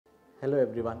Hello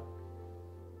everyone.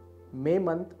 May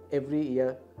month every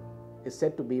year is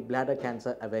said to be Bladder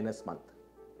Cancer Awareness Month.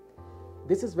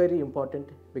 This is very important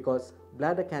because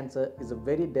bladder cancer is a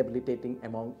very debilitating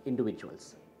among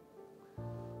individuals.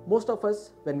 Most of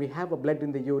us, when we have a blood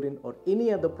in the urine or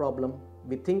any other problem,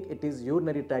 we think it is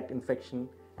urinary tract infection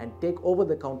and take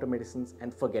over-the-counter medicines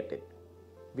and forget it.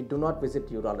 We do not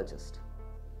visit urologist.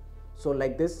 So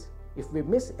like this, if we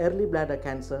miss early bladder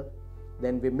cancer,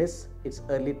 then we miss its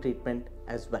early treatment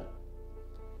as well.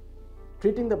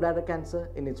 Treating the bladder cancer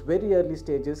in its very early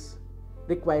stages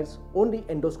requires only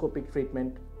endoscopic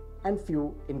treatment and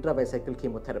few intravesical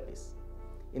chemotherapies.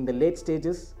 In the late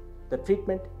stages, the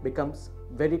treatment becomes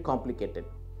very complicated.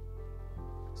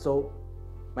 So,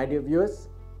 my dear viewers,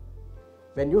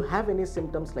 when you have any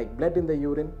symptoms like blood in the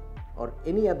urine or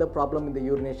any other problem in the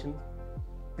urination,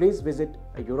 please visit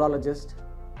a urologist,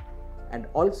 and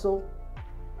also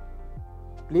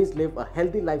please live a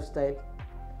healthy lifestyle,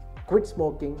 quit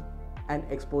smoking and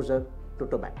exposure to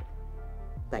tobacco.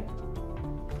 Thank you.